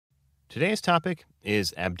Today's topic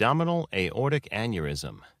is abdominal aortic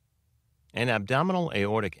aneurysm. An abdominal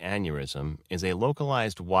aortic aneurysm is a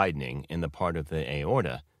localized widening in the part of the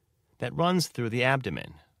aorta that runs through the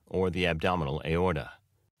abdomen, or the abdominal aorta.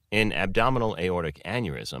 In abdominal aortic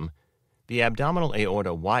aneurysm, the abdominal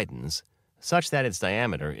aorta widens such that its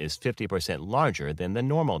diameter is 50% larger than the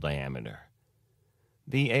normal diameter.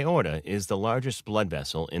 The aorta is the largest blood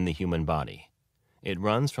vessel in the human body. It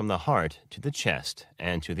runs from the heart to the chest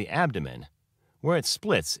and to the abdomen, where it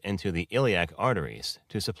splits into the iliac arteries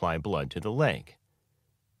to supply blood to the leg.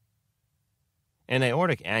 An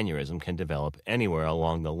aortic aneurysm can develop anywhere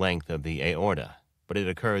along the length of the aorta, but it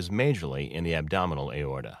occurs majorly in the abdominal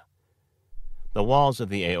aorta. The walls of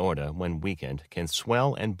the aorta, when weakened, can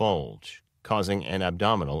swell and bulge, causing an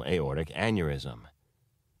abdominal aortic aneurysm.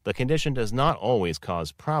 The condition does not always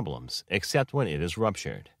cause problems, except when it is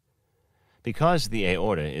ruptured. Because the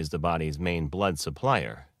aorta is the body's main blood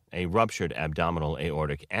supplier, a ruptured abdominal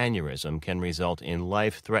aortic aneurysm can result in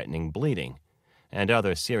life-threatening bleeding and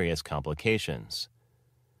other serious complications.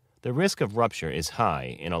 The risk of rupture is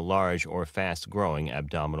high in a large or fast-growing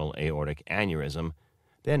abdominal aortic aneurysm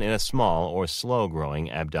than in a small or slow-growing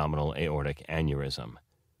abdominal aortic aneurysm.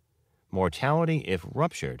 Mortality, if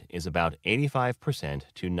ruptured, is about 85%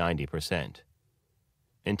 to 90%.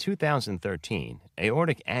 In 2013,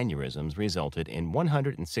 aortic aneurysms resulted in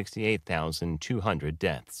 168,200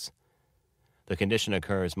 deaths. The condition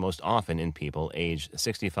occurs most often in people aged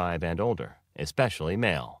 65 and older, especially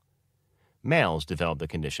male. Males develop the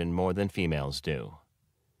condition more than females do.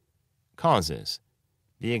 Causes.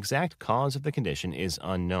 The exact cause of the condition is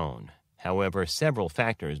unknown. However, several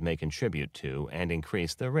factors may contribute to and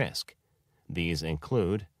increase the risk. These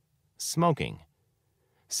include smoking.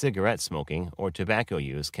 Cigarette smoking or tobacco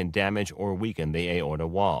use can damage or weaken the aorta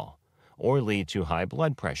wall, or lead to high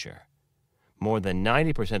blood pressure. More than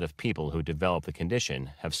 90% of people who develop the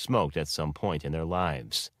condition have smoked at some point in their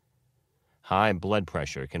lives. High blood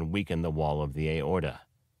pressure can weaken the wall of the aorta.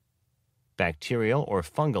 Bacterial or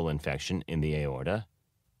fungal infection in the aorta.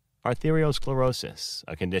 Arteriosclerosis,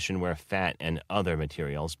 a condition where fat and other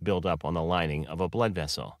materials build up on the lining of a blood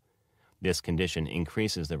vessel. This condition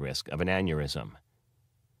increases the risk of an aneurysm.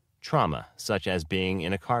 Trauma, such as being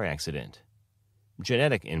in a car accident.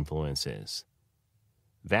 Genetic influences.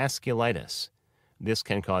 Vasculitis. This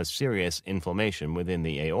can cause serious inflammation within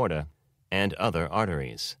the aorta and other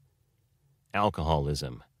arteries.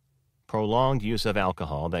 Alcoholism. Prolonged use of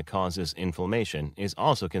alcohol that causes inflammation is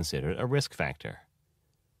also considered a risk factor.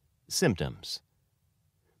 Symptoms.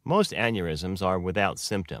 Most aneurysms are without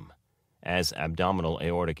symptom. As abdominal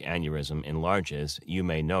aortic aneurysm enlarges, you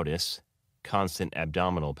may notice constant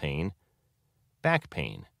abdominal pain, back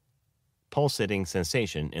pain, pulsating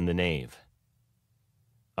sensation in the nave.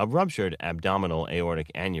 A ruptured abdominal aortic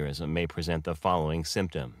aneurysm may present the following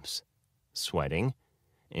symptoms: sweating,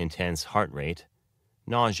 intense heart rate,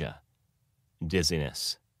 nausea,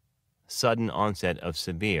 dizziness, sudden onset of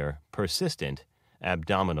severe, persistent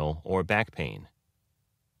abdominal or back pain,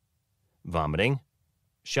 vomiting,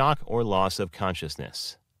 shock or loss of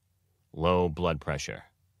consciousness, low blood pressure.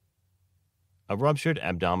 A ruptured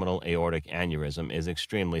abdominal aortic aneurysm is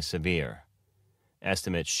extremely severe.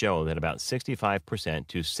 Estimates show that about 65%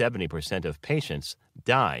 to 70% of patients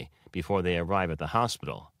die before they arrive at the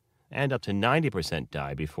hospital, and up to 90%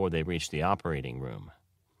 die before they reach the operating room.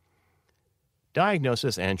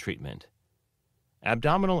 Diagnosis and treatment.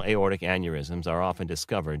 Abdominal aortic aneurysms are often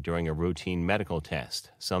discovered during a routine medical test,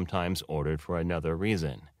 sometimes ordered for another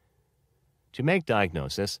reason. To make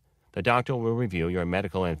diagnosis, the doctor will review your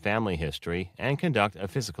medical and family history and conduct a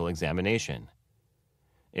physical examination.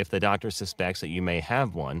 If the doctor suspects that you may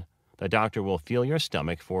have one, the doctor will feel your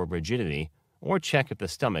stomach for rigidity or check if the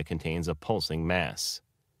stomach contains a pulsing mass.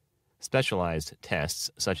 Specialized tests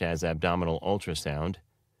such as abdominal ultrasound,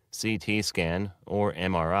 CT scan, or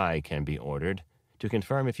MRI can be ordered to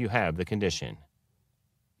confirm if you have the condition.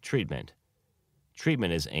 Treatment.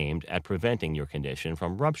 Treatment is aimed at preventing your condition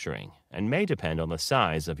from rupturing and may depend on the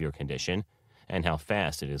size of your condition and how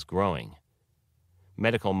fast it is growing.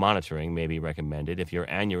 Medical monitoring may be recommended if your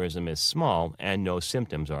aneurysm is small and no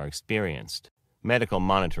symptoms are experienced. Medical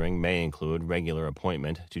monitoring may include regular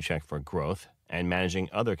appointment to check for growth and managing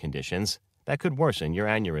other conditions that could worsen your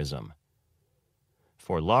aneurysm.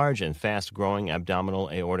 For large and fast-growing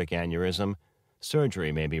abdominal aortic aneurysm,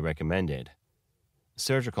 surgery may be recommended.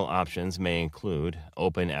 Surgical options may include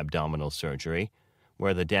open abdominal surgery,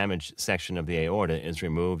 where the damaged section of the aorta is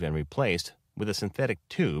removed and replaced with a synthetic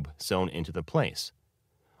tube sewn into the place,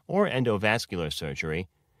 or endovascular surgery,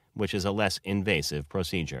 which is a less invasive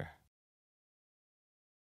procedure.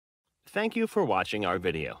 Thank you for watching our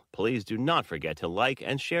video. Please do not forget to like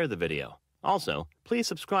and share the video. Also, please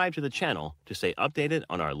subscribe to the channel to stay updated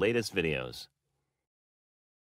on our latest videos.